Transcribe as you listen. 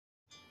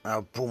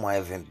Puma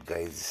event,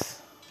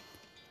 guys.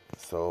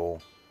 So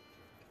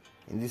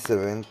in this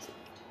event,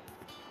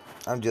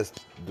 I'm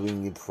just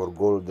doing it for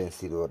gold and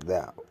silver.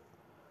 There,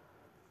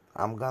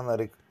 I'm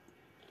gonna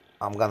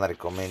I'm gonna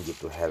recommend you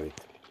to have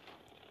it.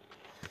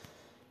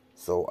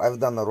 So I've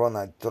done a run.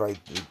 I tried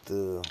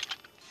with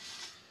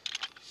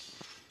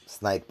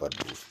sniper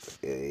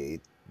boost.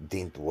 It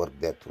didn't work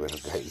that well,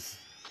 guys.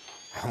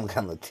 I'm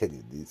gonna tell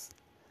you this.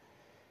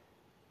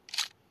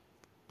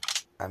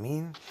 I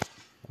mean,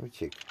 let me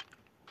check.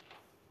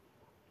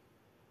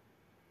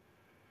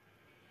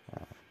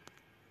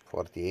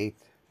 48.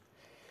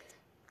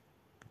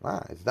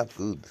 It's not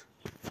good.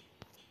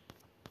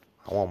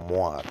 I want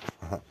more.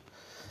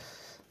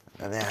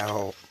 And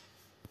now,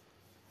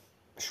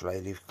 should I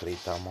leave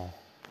crate ammo?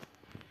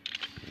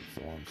 It's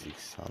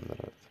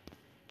 1600.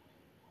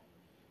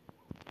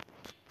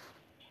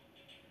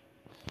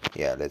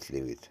 Yeah, let's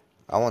leave it.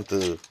 I want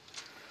to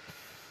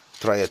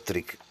try a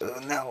trick.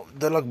 Now,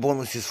 the luck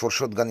bonus is for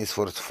shotgun is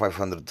for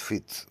 500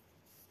 feet.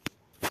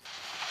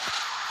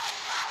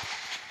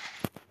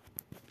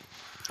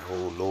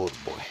 Oh lord,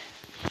 boy.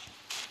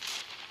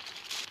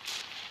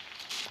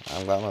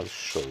 I'm gonna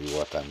show you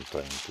what I'm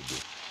trying to do.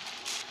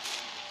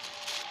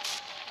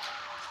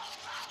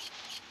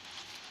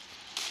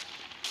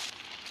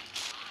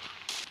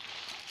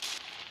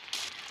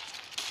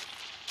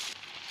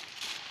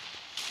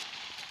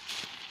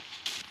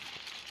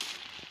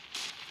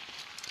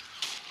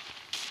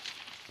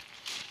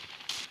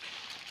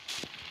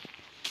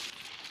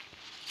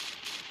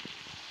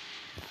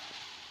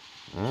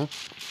 Hmm?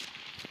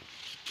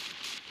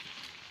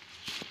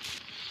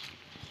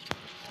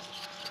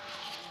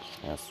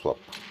 Swap.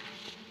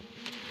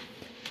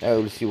 I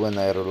will see when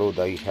I reload.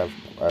 I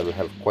will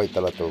have quite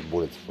a lot of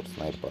bullets for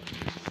sniper.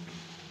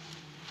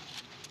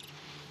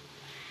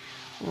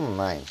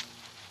 9,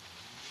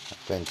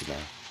 29.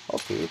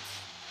 Okay,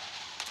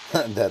 it's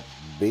not that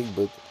big,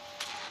 but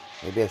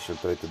maybe I should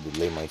try to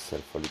delay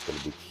myself a little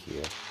bit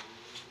here.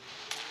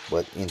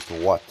 But into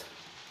what?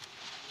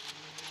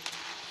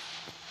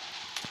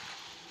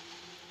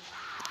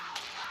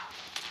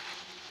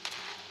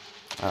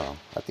 I don't know.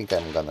 I think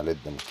I'm gonna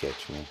let them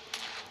catch me.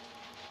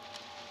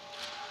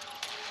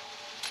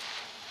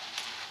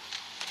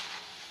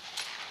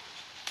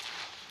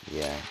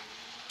 Yeah.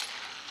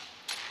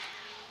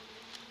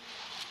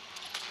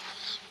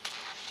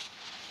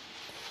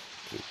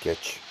 Okay,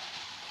 catch.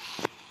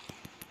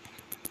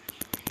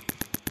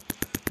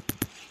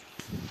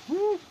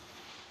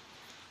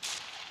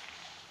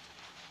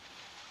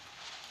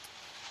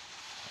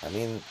 I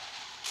mean,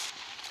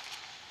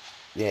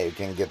 yeah, you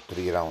can get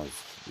 3 rounds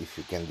if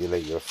you can delay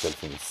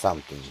yourself in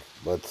something,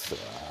 but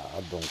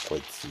I don't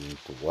quite see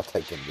into what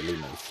I can delay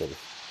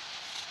myself.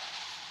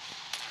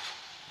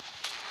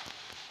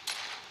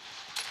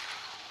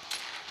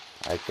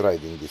 I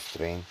tried in this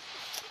train,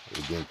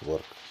 it didn't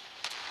work.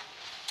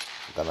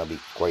 Gonna be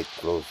quite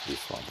close this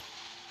one.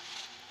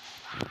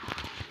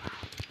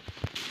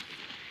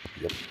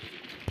 Yep,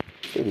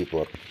 still it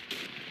worked.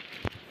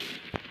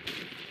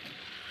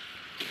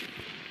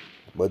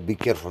 But be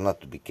careful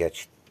not to be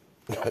catched.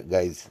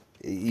 Guys,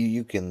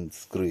 you can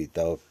screw it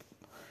out.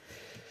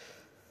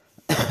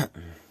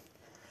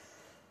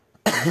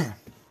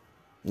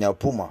 Now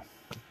Puma.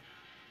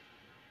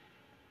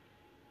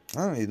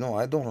 I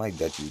don't like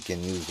that you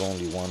can use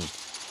only one.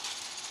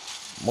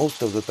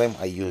 Most of the time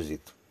I use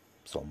it.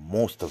 So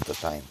most of the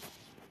time.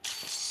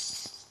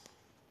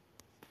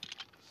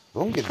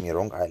 Don't get me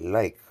wrong, I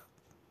like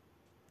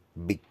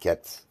big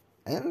cats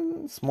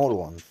and small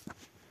ones.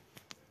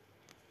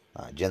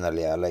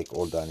 Generally I like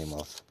all the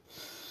animals.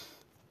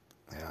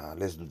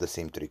 Let's do the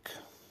same trick.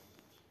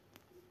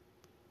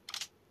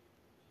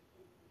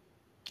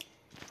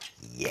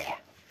 Yeah.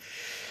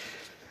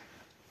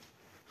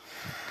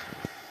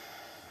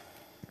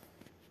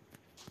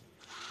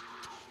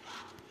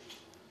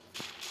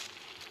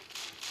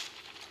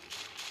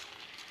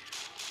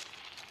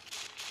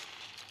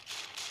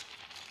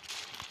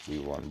 We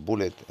want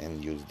bullet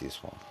and use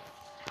this one.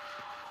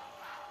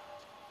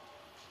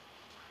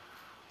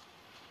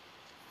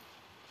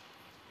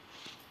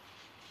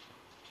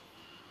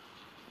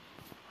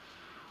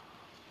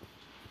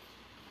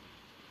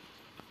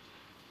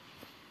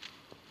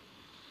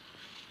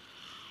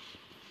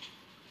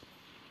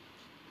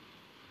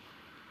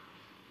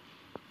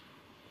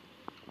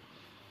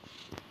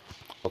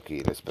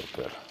 Okay, let's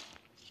prepare.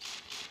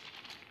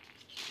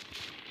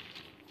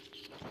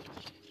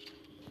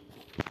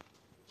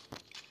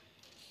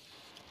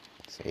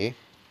 See?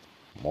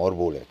 More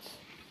bullets.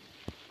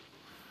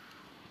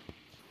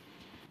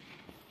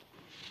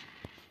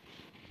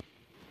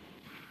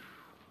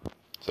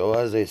 So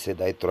as I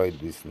said, I tried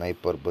this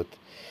sniper, but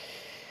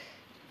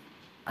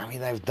I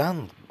mean I've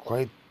done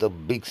quite a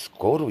big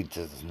score with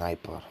the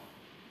sniper.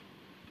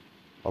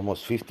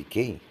 Almost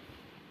 50k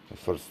the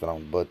first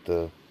round, but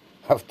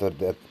after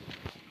that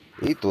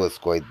it was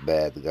quite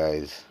bad,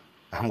 guys.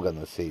 I'm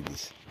gonna say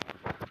this.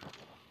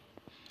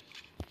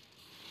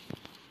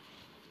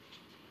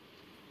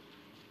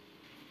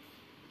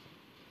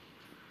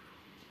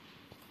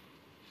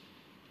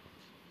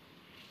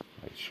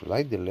 Wait, should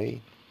I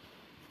delay?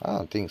 I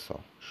don't think so.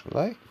 Should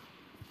I?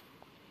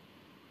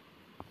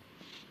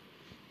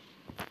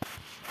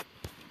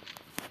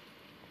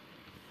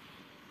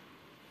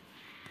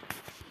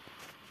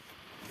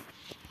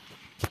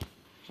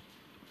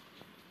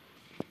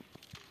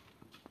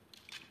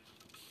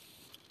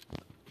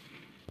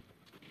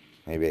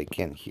 Maybe I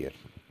can here.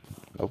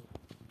 Nope.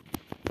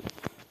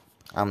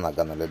 I'm not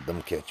gonna let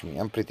them catch me.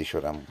 I'm pretty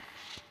sure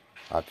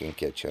I can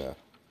catch a...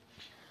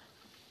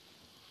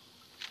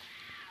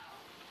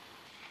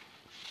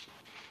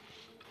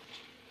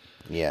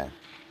 Yeah,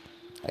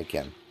 I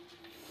can.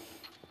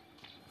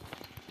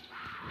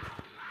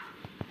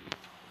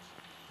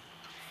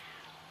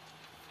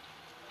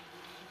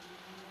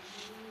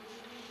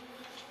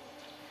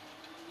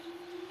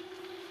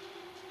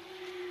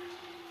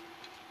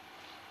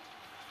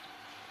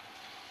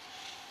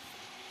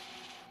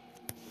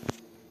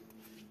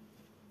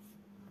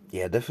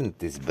 Yeah,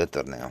 definitely it's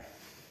better now.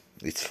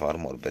 It's far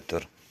more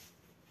better.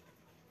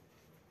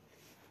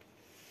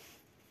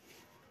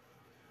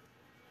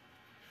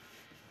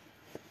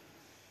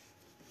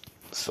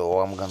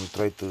 So I'm gonna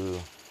try to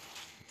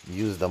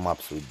use the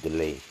maps with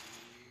delay.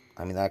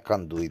 I mean, I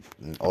can't do it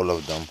in all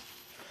of them.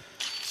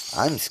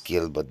 I'm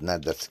skilled, but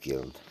not that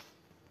skilled.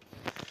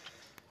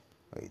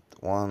 Wait,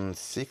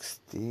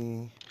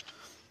 160.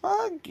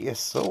 I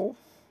guess so.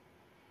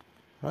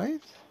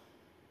 Right?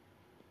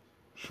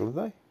 Should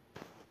I?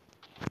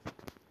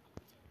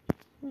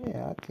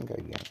 Yeah, I think I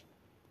can.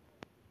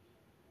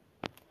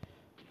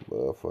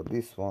 But for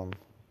this one,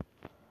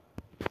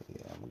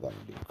 yeah, I'm gonna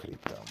be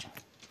crit down.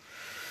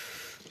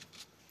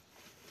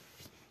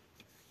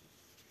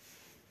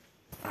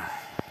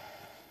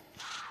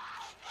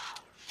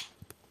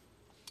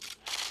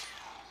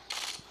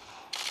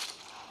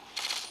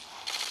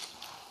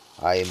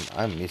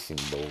 I'm missing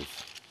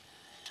both.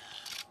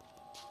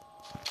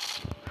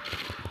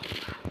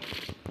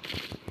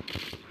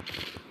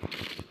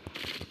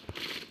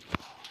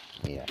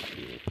 Yeah,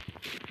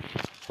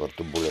 for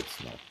 2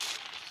 bullets now.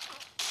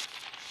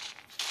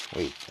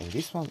 Wait, in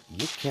this one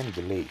you can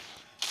delay.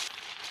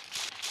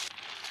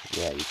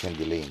 Yeah, you can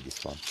delay in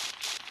this one.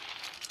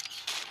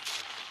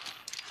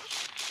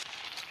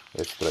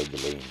 Let's try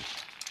delaying.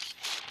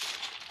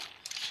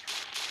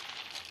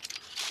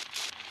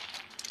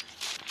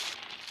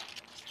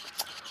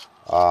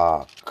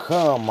 Ah,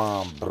 come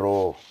on,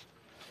 bro.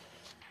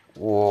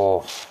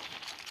 Whoa.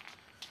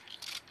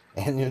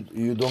 And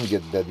you don't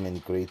get that many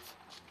crates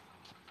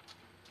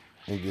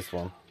in this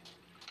one.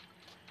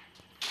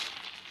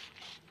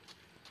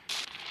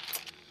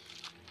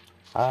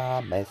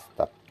 Ah, messed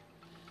up.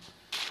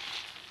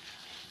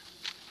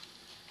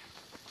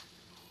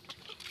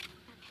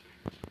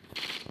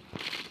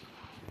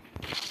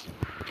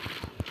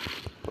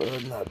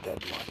 But not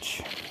that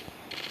much.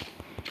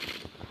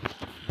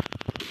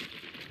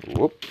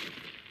 Whoop.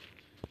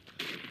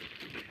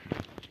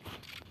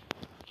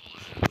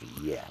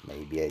 Yeah,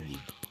 maybe I did.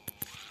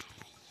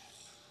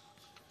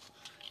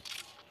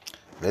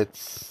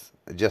 Let's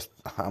just...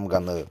 I'm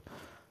gonna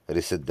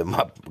reset the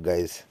map,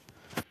 guys.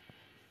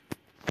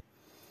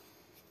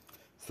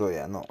 So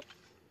yeah, no.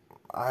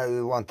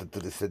 I wanted to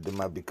reset the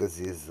map because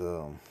it's...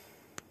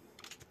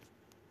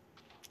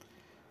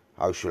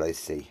 how should I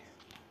say?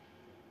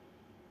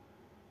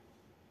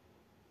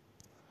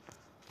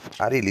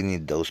 I really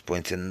need those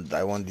points and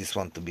I want this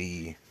one to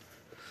be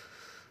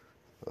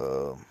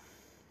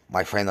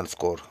my final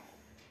score.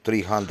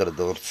 300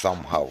 or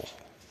somehow.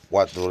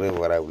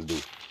 Whatever I will do.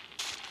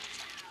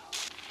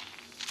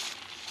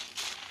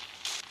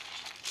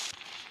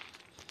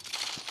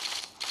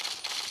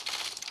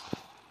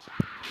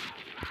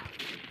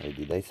 Hey,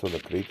 did I saw the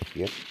crate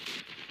here?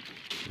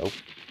 Nope.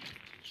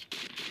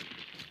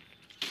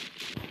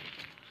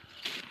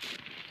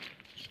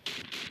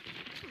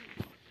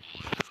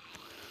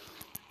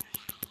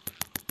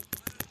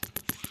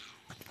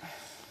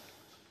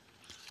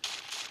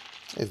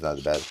 It's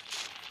not bad.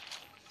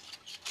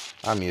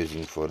 I'm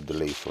using for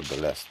delay for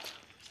the last.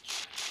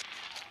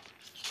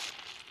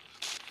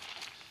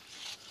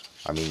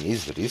 I mean,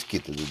 it's risky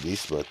to do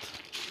this, but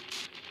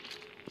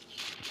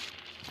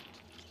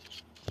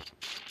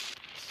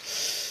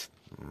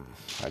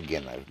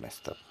again, I've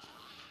messed up.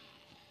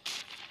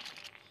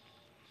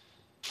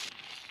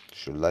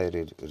 Should I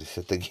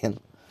reset again?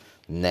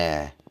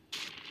 Nah.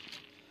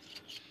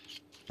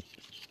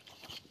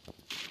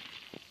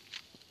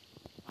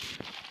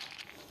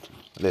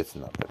 Let's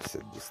not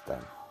reset this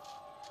time.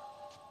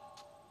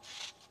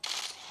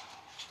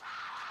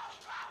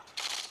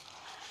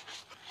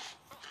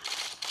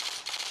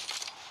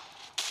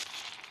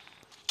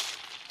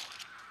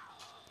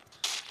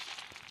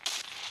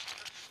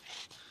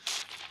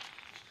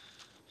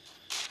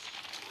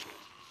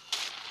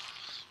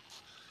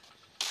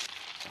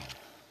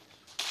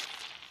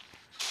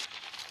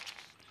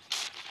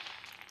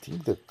 I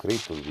think the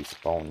crate will be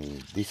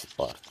spawning this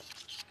part.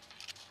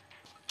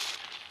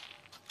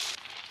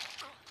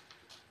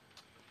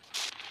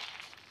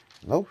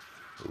 Nope,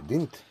 it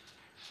didn't.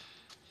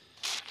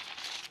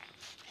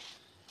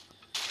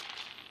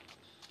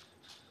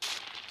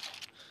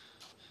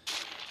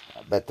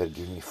 better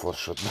give me 4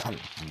 shotgun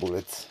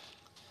bullets.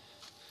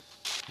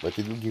 But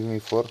it will give me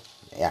 4.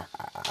 Yeah,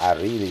 I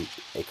really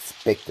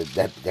expected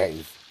that,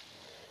 guys.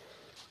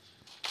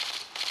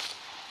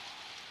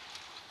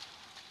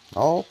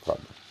 No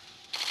problem.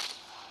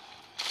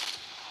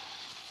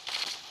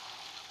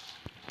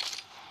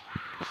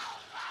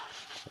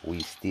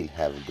 We still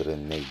have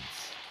grenades.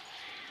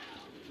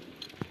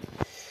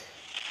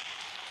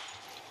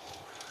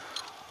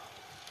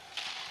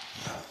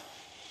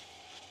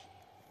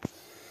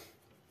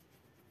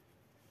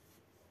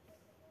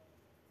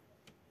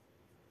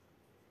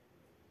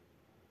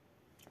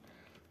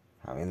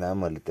 I mean,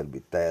 I'm a little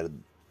bit tired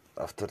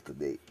after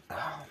today.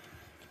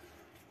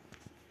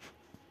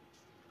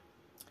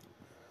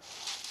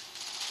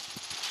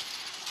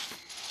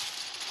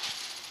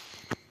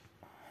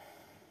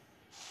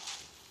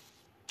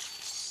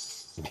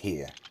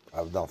 Yeah,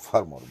 I've done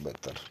far more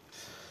better.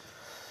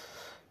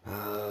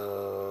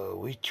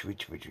 Which?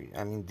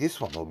 I mean, this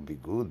one will be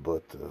good,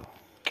 but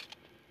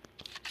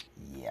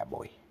yeah,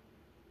 boy.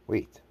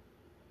 Wait.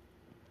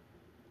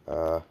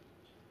 Uh,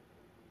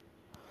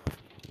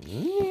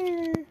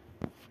 yeah.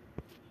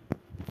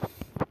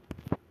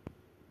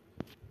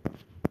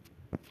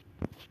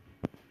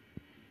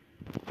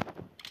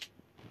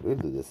 We'll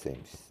do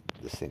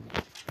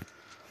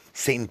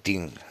same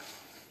thing.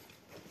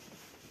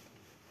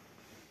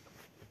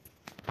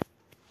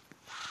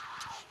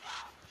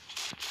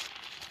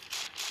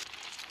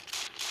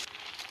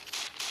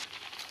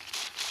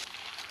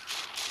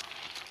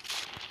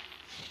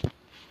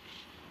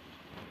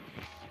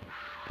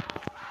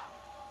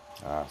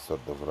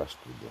 Sort of rushed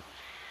with the.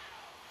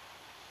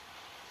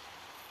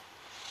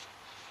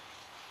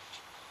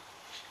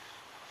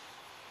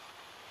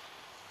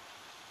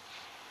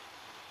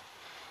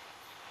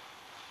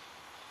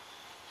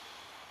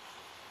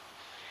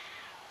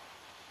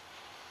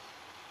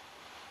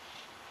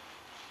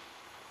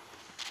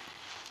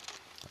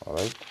 All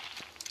right.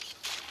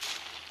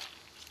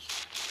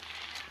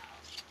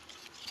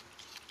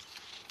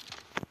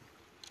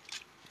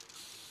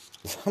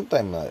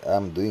 Sometimes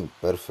I'm doing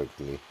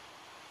perfectly.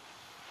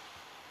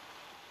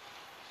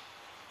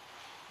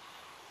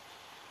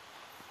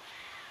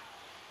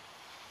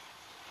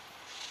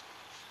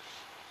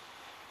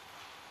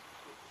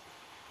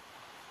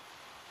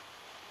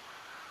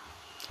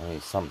 I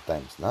mean,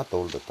 sometimes, not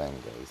all the time,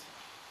 guys.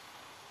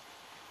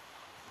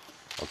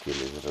 Okay,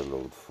 let's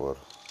reload for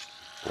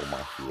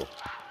Puma here.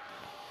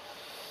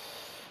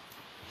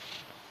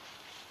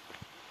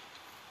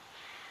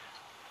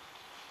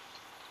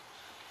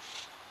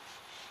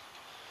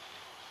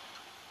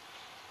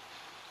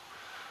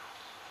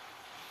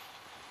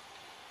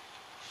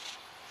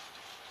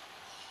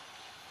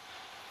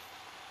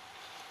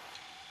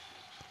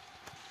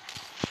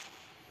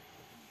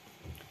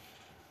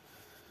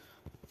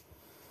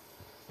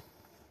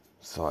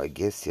 So I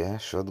guess, yeah,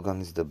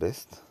 shotgun is the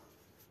best.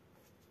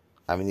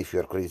 I mean, if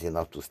you're crazy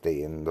enough to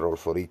stay and roll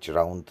for each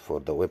round for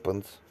the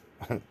weapons.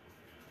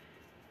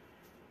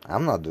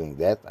 I'm not doing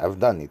that. I've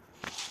done it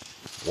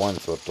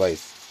once or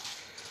twice.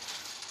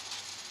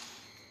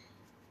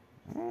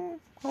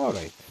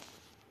 Alright.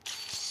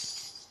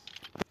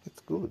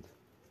 It's good.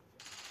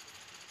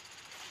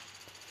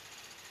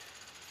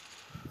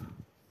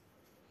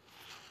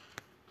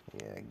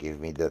 Yeah,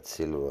 give me that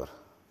silver.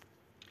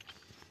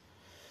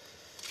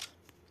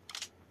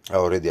 I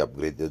already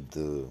upgraded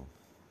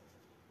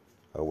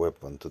a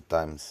weapon 2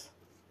 times.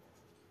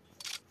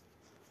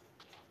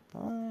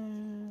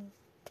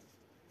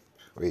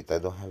 Wait, I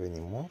don't have any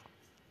more?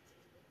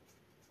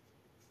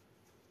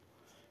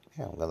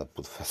 Yeah, I'm gonna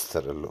put faster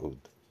reload.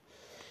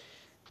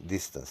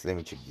 Distance, let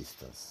me check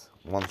distance.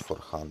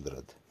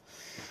 1/400.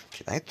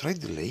 Can I try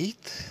delay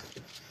it?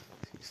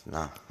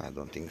 Nah, I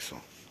don't think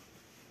so.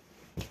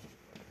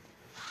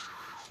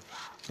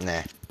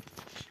 Nah.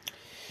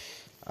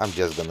 I'm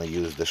just gonna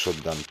use the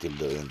shotgun till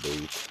the end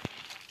of it.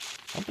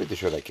 I'm pretty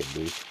sure I can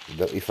do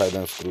it. If I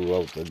don't screw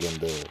out again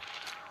the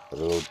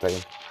reload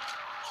time.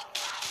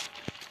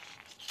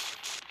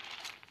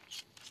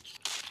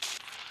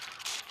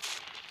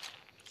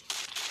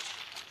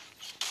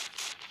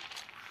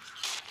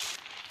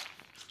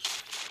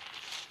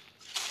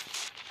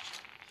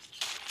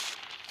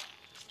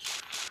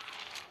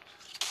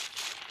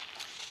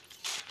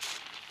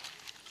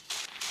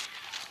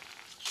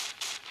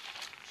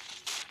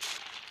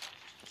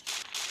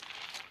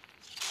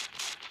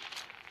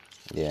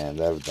 Yeah,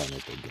 and I've done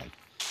it again.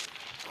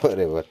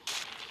 Whatever.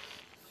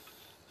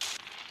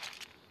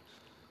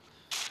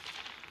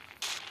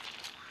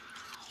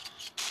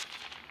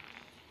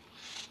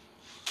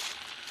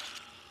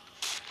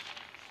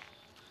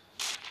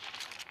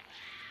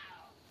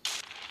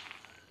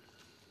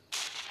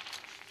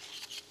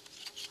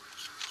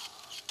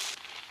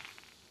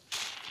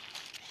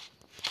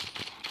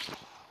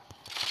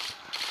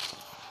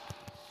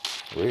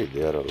 Wait,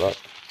 there are a lot.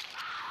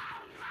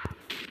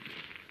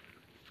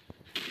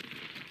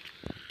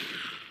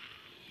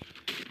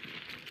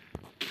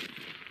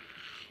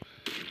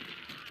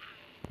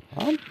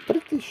 I'm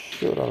pretty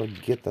sure I'll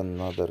get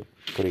another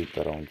crate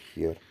around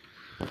here.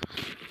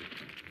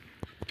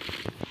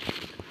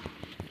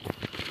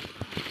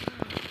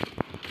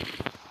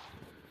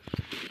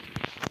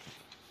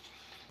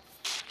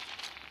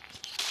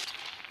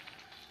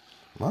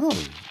 Man,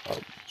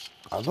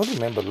 I don't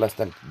remember last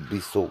time to be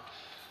so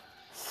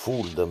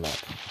full the map.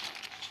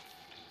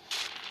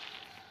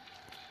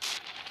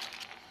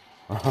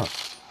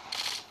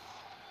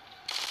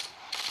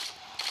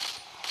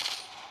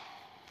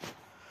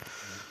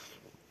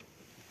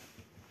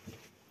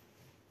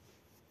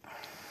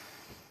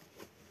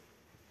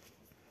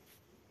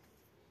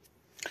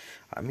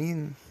 I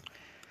mean,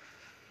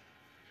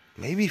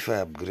 maybe if I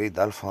upgrade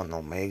Alpha and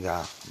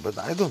Omega, but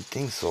I don't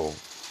think so.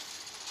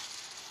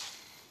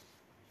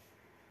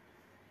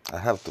 I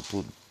have to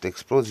put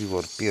explosive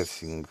or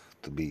piercing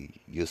to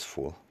be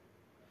useful.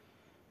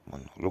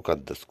 Man, look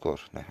at the score.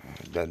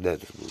 That's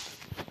good.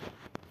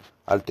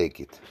 I'll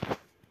take it.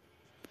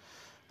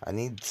 I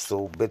need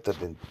so better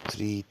than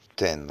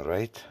 310,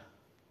 right?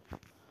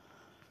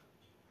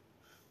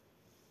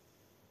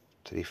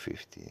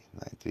 350,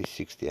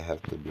 360. I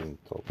have to be in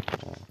top.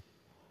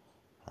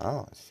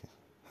 Oh, I see.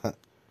 I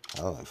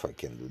don't know if I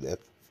can do that.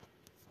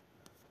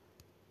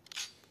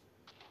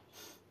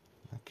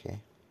 Okay.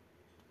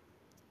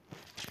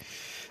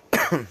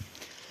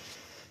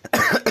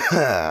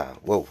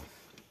 Whoa.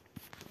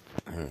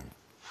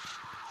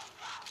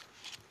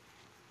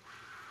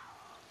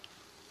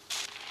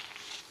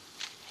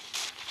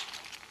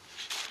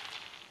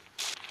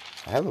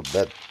 I have a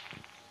bet.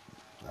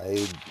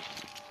 I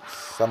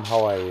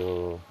somehow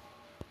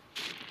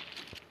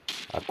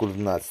I could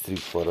not sleep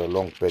for a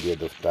long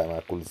period of time.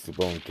 I could sleep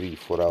only 3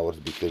 4 hours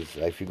because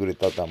I figured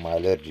it out I'm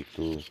allergic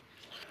to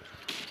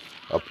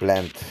a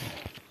plant,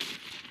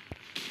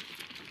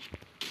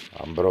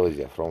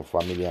 ambrosia, from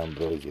family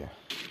ambrosia.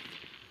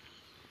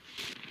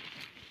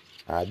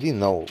 I didn't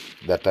know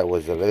that I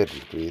was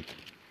allergic to it.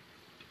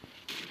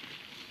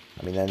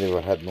 I mean, I never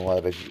had no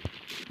allergy.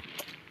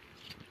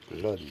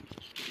 Bloody,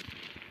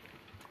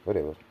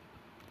 whatever.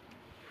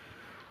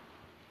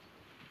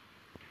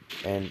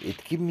 And it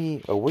kept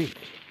me awake.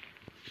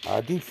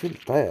 I didn't feel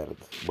tired,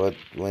 but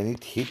when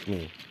it hit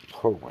me,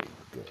 oh my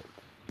god,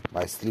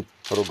 my sleep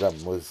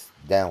program was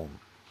down,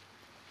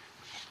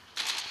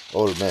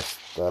 all messed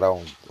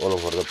around, all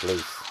over the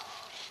place.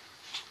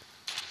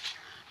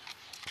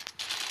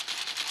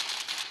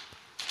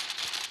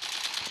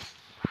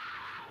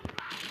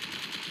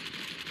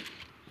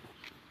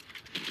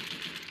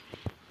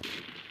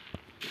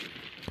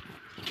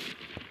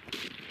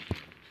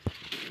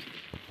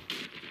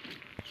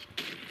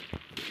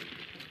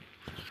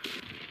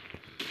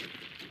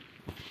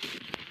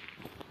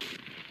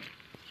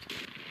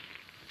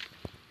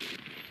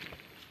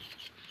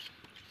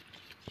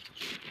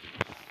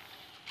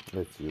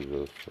 Let's use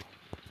also.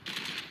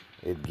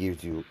 It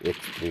gives you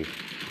extra.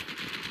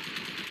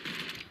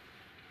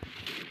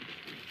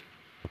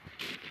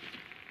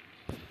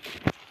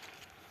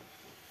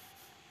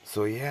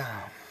 So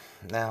yeah,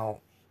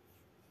 now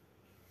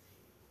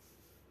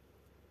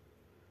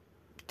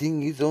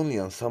thing is only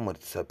on summer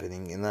it's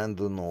happening, and I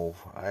don't know.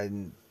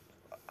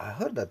 I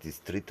heard that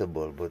it's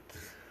treatable, but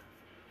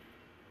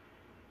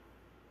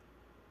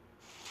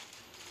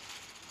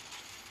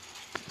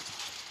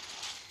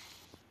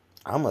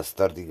I'm a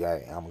sturdy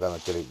guy. I'm gonna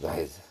tell you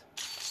guys.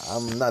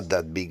 I'm not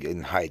that big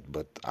in height,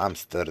 but I'm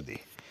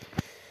sturdy.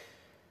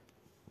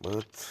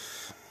 But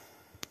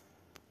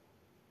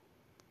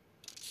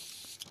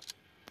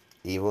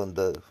even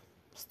the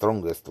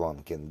strongest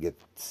one can get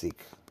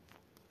sick.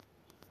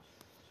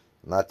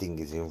 Nothing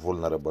is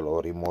invulnerable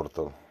or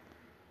immortal.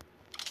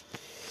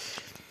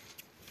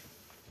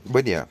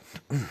 But yeah,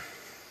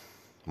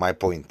 my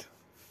point.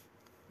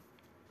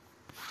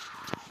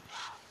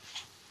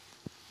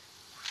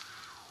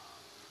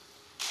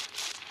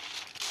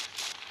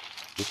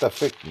 It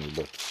affects me,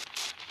 but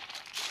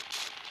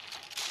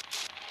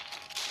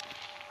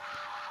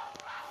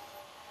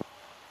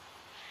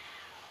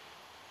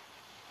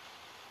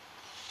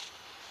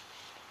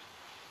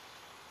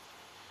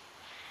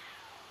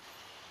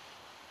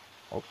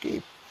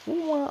okay,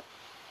 Puma.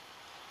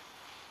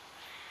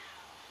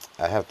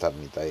 I have to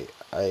admit,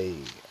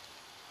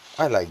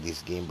 I like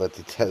this game, but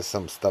it has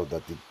some stuff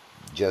that it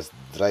just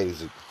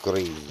drives you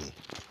crazy.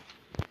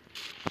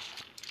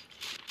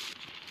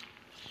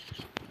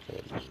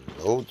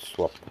 Load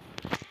swap.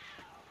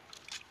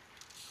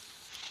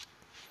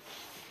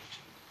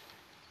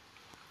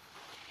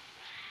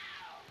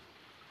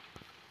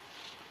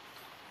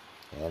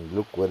 And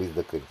look where is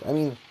the crit. I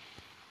mean,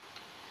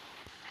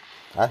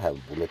 I have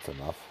bullets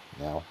enough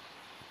now.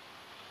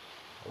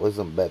 It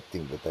wasn't a bad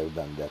thing that I've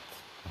done that.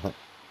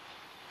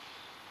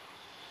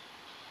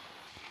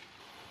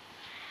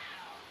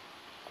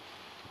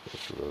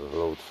 Let's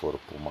load for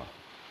Puma.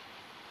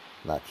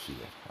 Not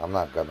here. I'm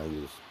not gonna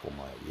use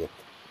Puma yet.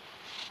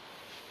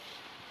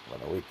 I'm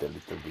gonna wait a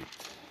little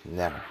bit.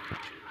 Now.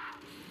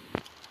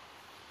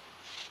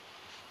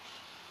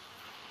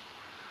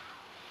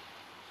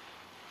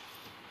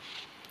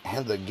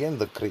 And again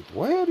the crate.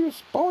 Why are you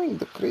spawning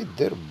the crate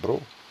there,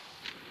 bro?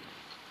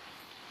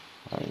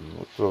 I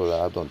mean, probably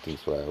I don't think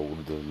so. I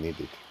would need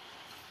it.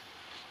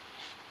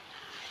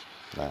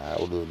 Nah,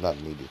 I would not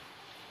need it.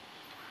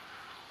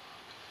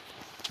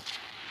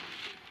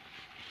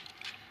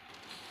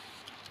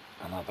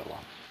 Another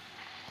one.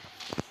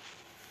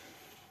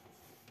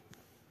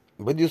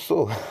 But you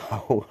saw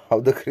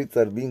how the crits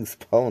are being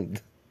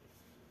spawned.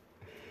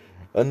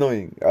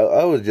 Annoying.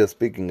 I was just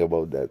speaking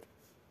about that.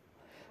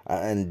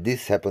 And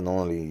this happened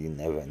only in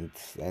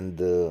events.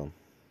 And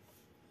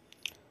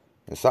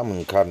some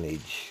in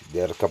Carnage.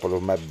 There are a couple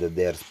of maps that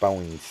they are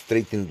spawning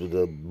straight into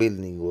the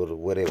building or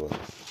wherever.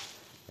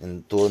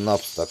 Into an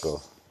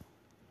obstacle.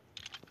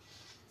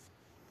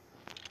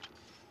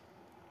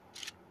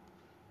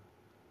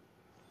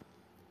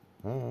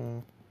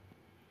 Mm,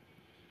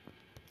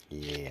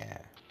 yeah.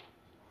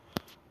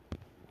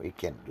 We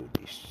can do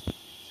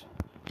this.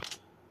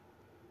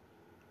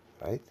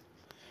 Right?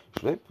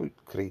 Should I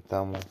put crate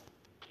ammo?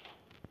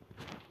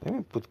 Let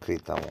me put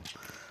crate ammo.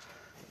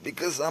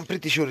 Because I'm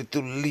pretty sure it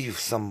will leave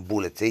some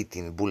bullets,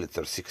 18 bullets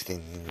or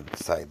 16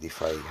 inside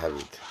if I have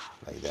it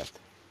like that.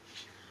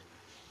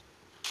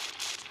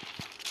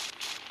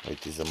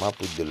 Wait, is a map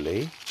with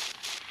delay?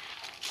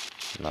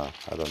 No,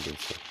 I don't think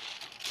so.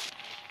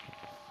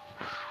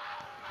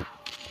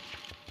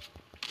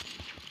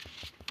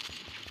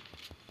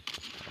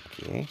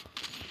 Okay.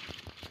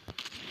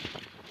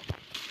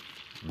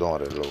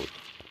 Don't reload.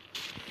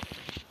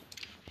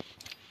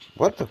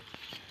 What the?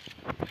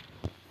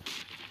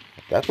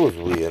 That was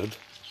weird.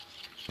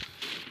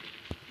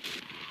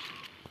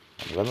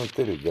 I'm gonna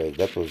tell you guys,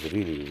 that was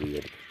really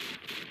weird.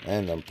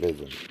 And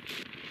unpleasant.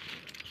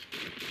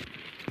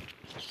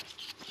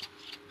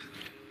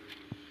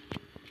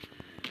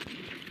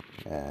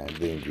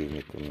 Didn't give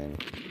me too many.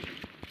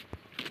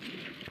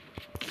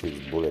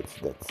 6 bullets,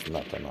 that's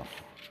not enough.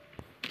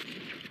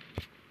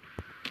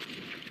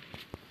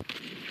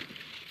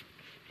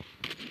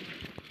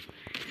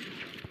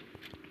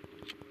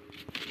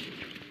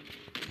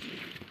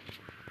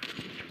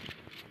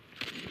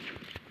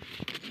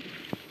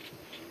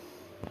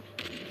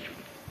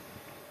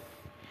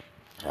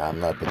 I'm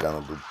not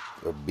gonna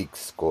do a big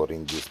score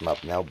in this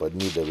map now, but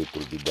neither it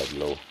will be that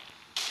low.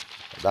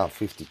 Down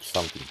 50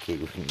 something K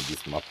in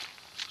this map.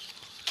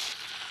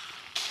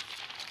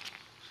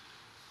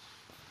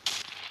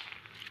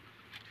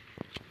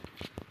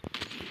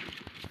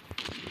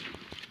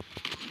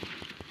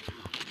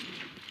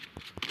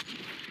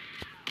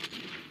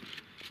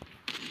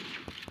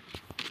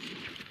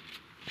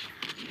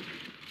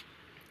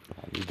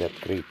 I need that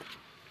crate.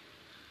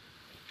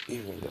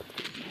 Even that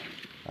crate.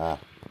 Ah,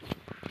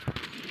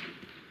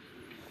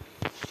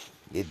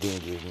 it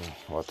didn't give me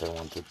what I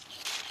wanted.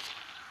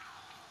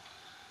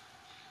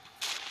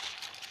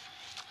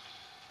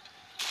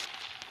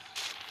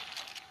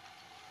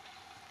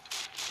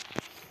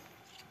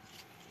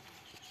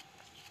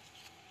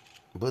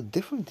 But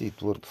definitely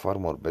it worked far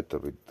more better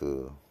with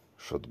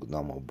shotgun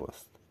ammo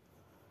burst.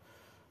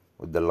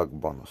 With the luck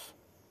bonus.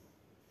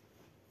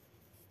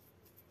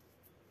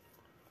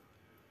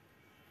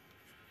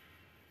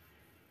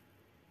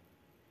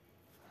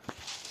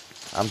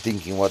 I'm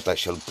thinking what I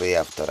shall play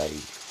after I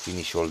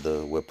finish all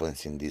the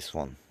weapons in this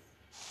one.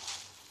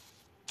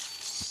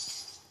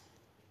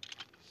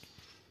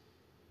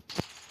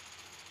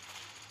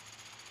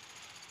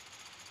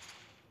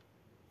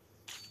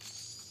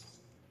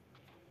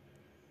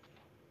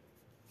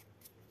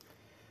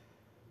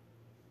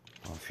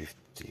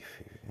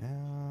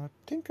 I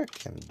think I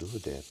can do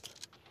that.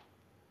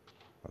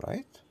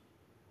 Right?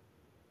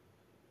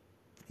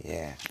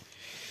 Yeah.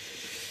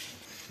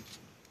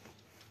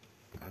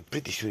 I'm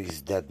pretty sure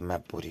it's that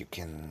map where you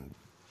can...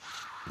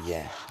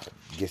 Yeah,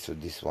 I guess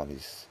what this one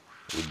is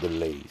with the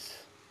delays.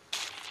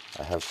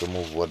 I have to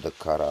move where the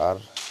car are.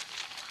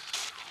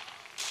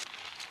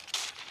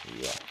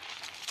 Yeah.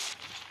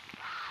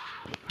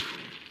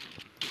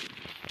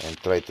 And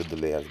try to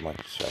delay as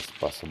much as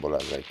possible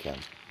as I can.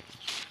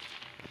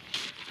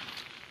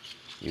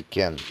 You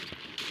can.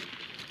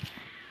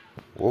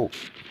 Whoa.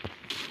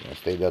 Can't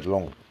stay that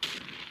long.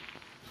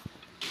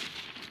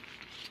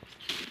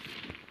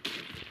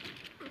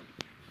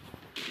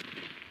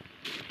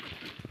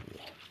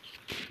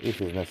 If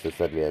it's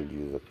necessary, I'll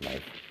use a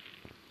knife.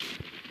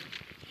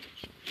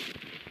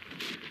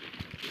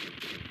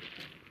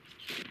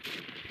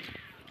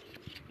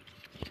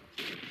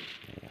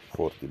 Yeah,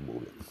 40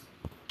 bullets.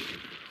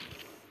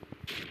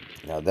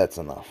 Now that's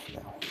enough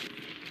now.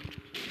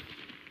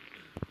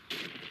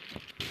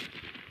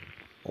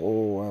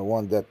 Oh, I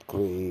want that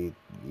crate.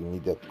 Give me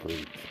that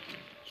crate.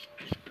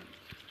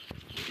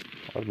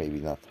 Or maybe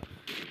not.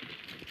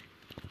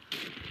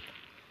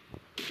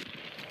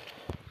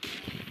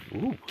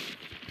 Ooh.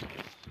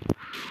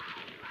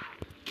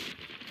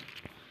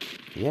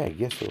 Yeah, I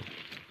guess so.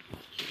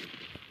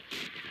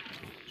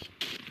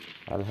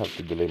 I'll have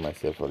to delay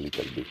myself a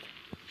little bit.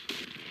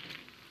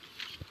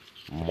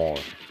 More.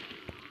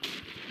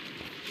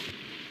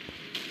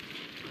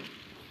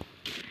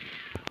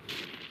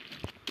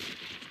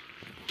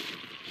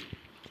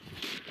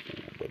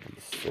 Ooh, but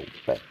it's so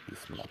packed,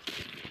 this map.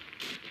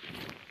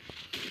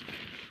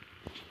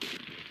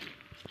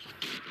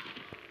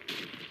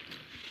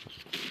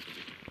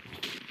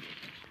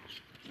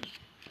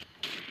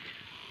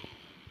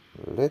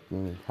 Let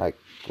me hack.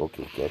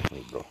 Okay, catch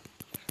me, bro.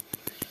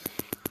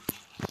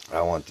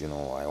 I want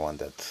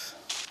that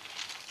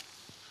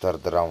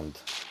third round.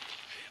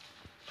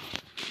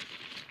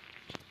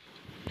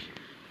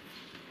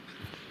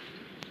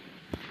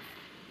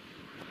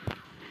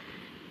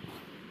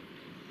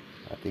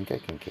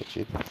 think I can catch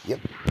it. Yep,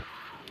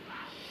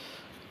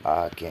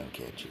 I can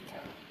catch it.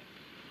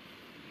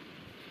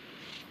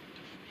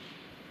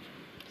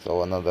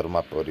 So another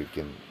map where you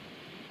can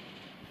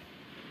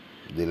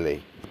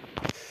delay.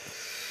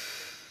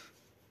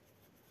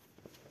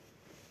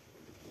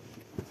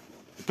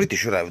 Pretty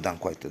sure I've done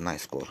quite a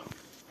nice score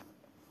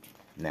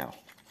now.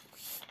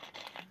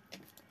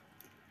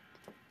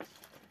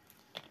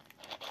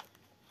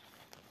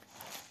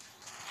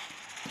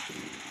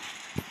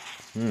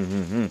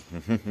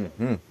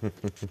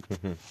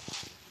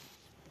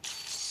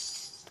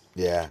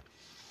 Yeah,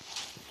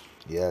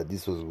 yeah,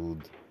 this was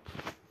good.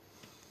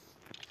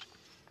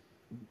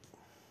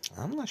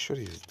 I'm not sure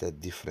it's that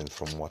different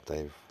from what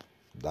I've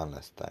done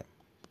last time.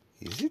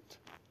 Is it?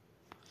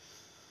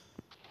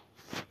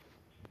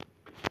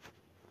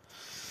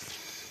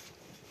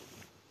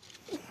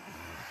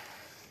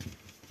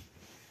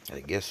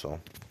 I guess so.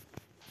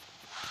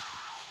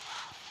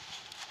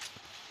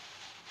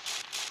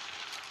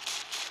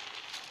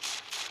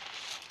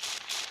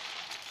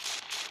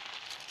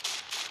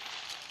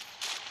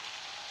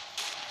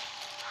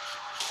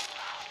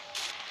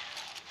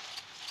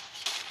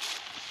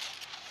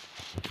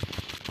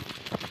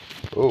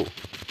 Oh,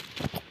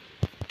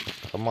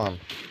 come on.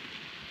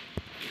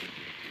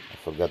 I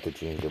forgot to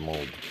change the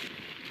mode.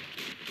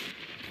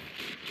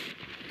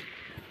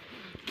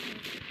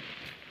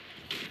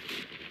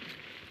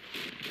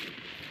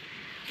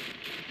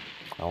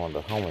 I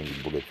wonder how many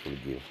bullets will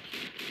give.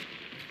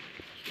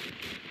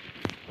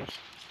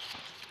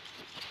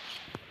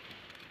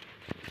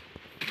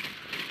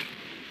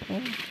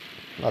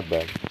 Not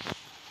bad.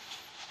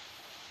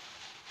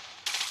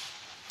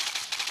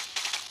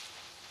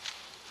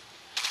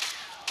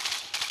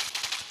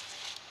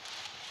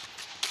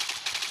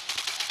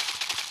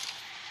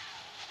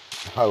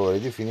 I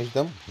already finished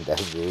them?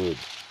 That's good.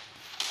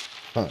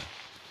 Huh.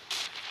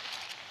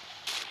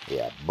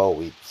 Yeah,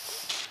 Bowits.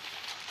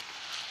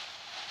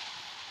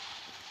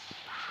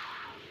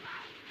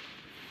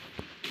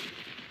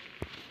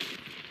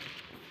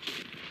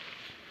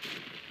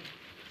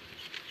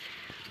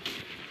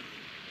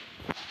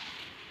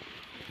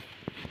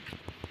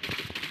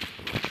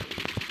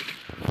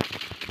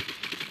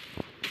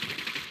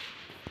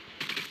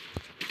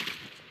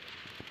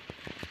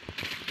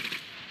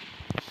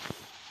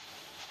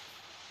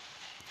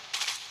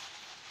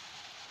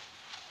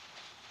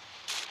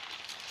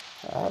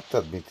 I have to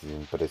admit it's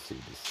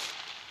impressive this.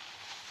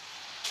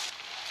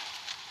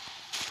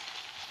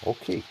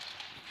 Okay,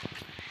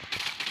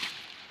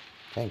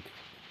 thank you.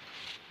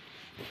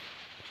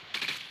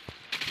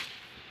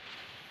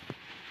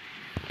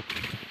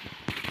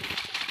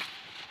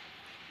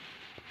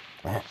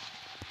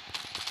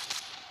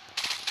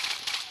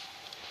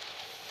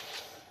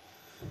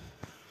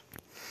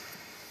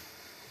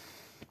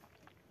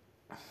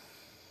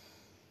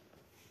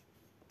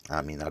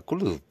 I mean, I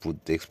could have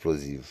put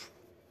explosive,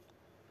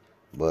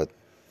 but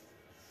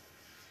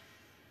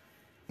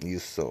you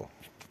saw.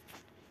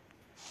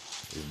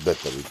 It's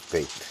better with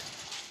paint.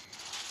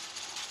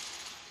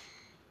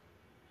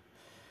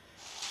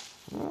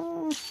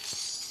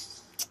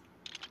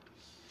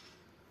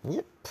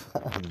 Yep,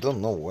 I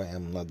don't know why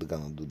I'm not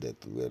gonna do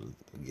that well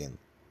again.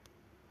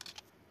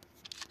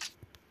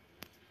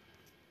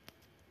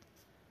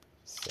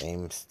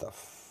 Same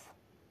stuff.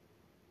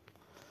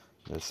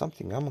 There's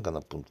something I'm gonna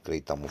put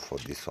great ammo for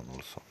this one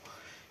also,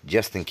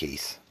 just in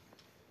case.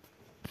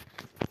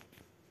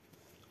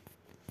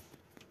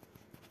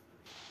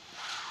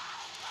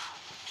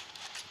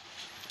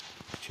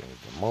 Change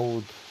the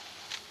mode.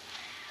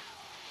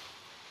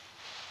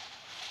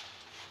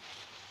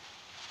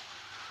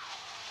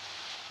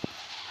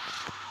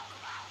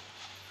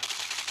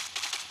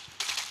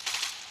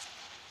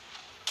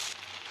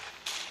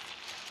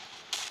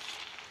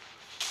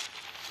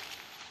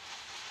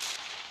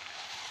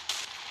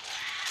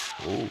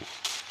 Oh,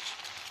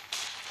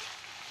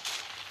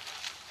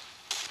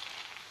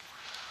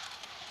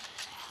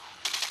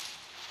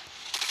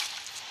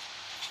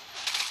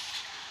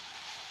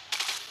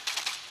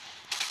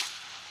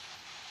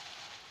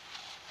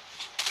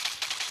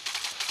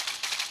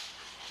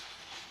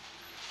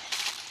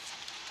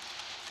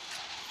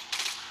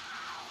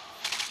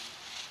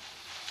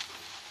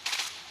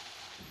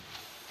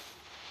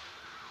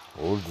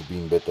 would have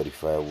been better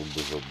if I would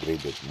have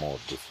upgraded more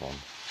this one.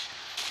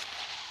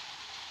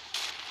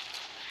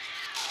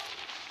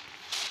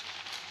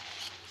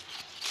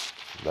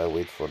 Should I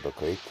wait for the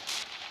crate?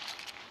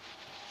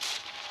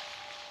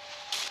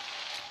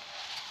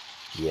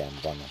 Yeah,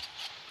 I'm gonna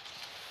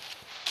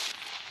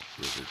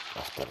use it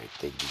after I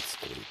take this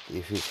crate.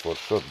 If it's for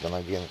shotgun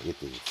again,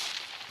 it is.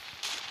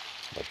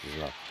 But it's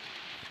not.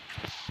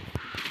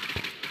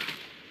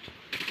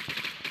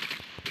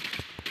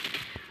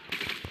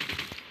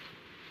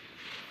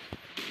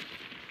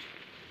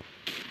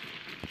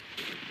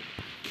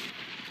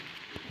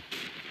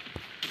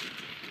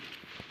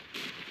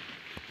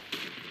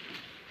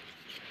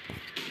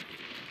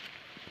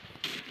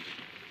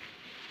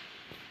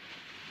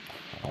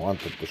 I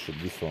wanted to shoot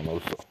this one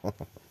also.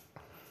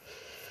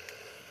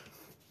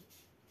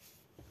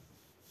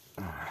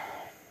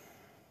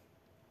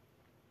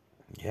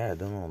 Yeah, I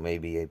don't know,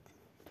 maybe a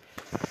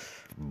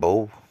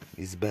bow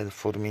is bad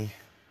for me.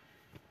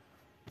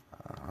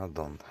 I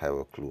don't have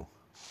a clue.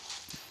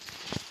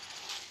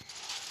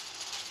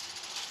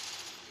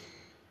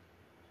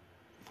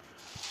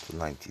 To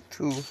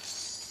 92.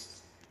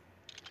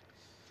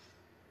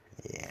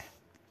 Yeah.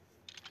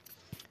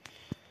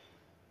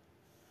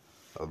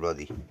 Oh,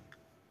 bloody.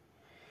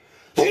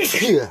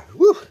 Yeah.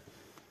 Woo.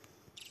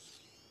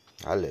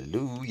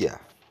 Hallelujah.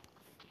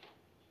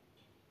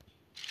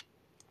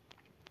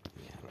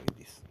 Yeah, like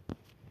this.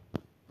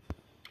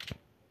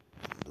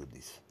 Do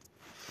this.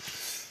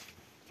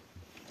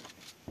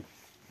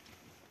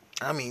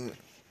 I mean,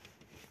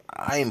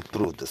 I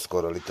improved the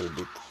score a little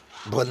bit,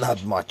 but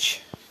not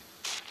much.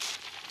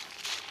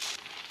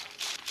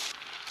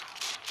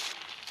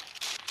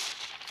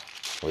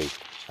 Wait,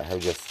 I have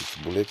just 6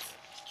 bullets.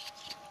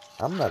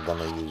 I'm not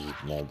gonna use it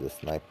now, the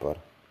sniper.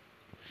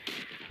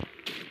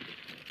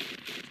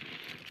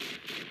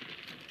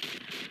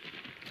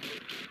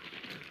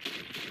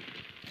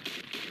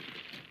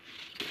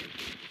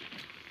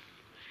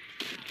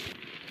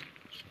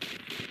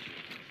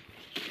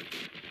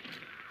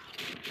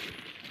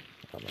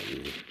 I'm gonna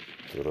use it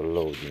to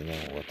reload, you know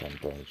what I'm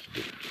trying to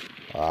do.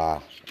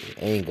 Ah, it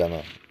ain't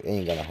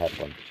gonna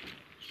happen.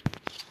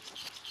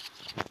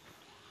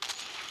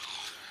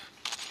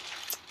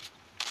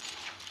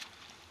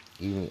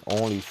 Give me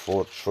only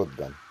 4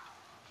 shotgun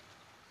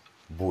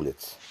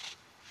bullets.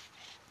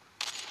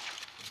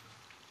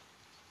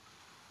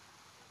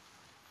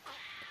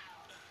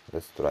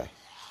 Let's try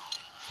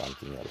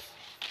something else.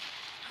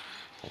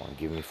 Come on,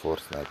 give me 4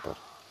 sniper.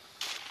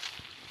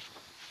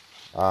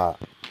 Ah,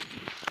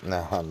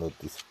 now I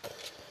noticed.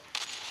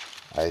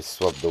 I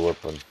swapped the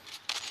weapon.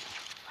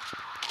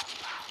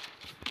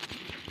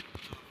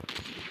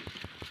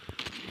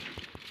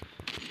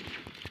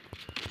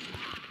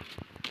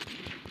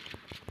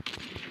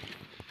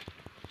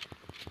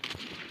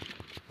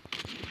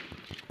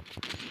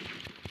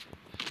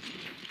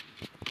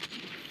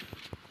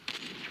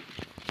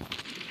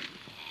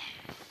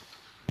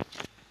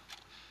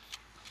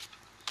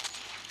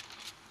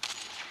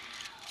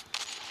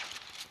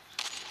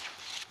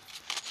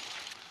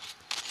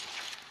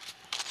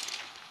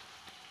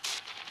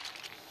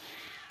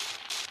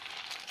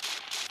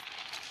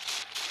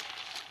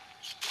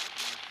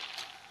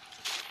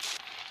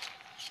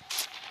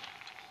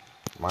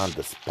 Man,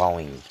 the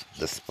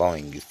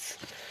spawning is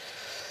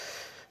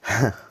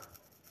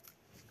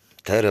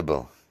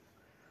terrible.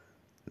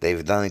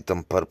 They've done it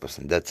on purpose,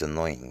 and that's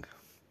annoying.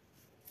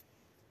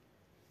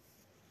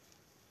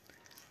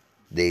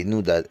 They know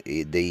that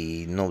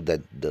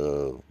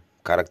the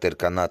character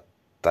cannot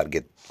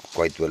target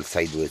quite well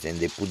sideways, and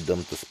they put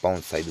them to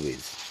spawn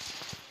sideways.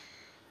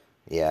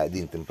 Yeah, I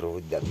didn't improve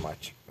it that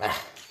much.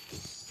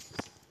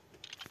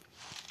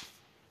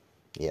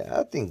 Yeah,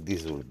 I think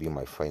this will be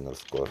my final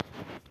score.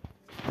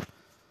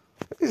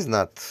 It's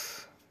not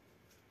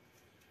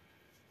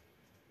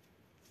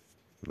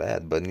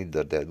bad, but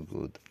neither that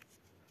good.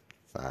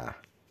 Ah,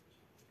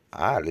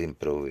 I'll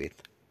improve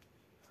it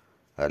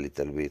a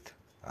little bit.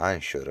 I'm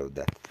sure of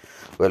that.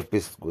 Well,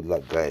 peace, good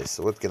luck, guys.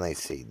 What can I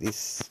say?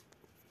 This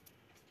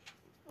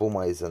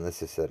Puma is a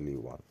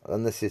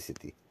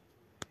necessity.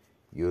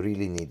 You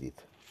really need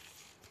it.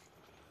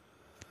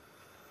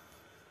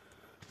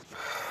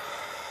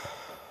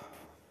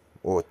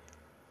 What?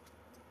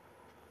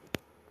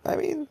 I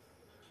mean,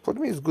 for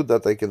me, it's good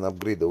that I can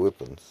upgrade the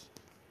weapons.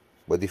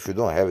 But if you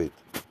don't have it,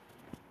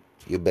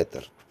 you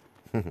better.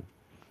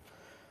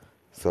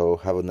 So,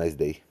 have a nice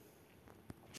day.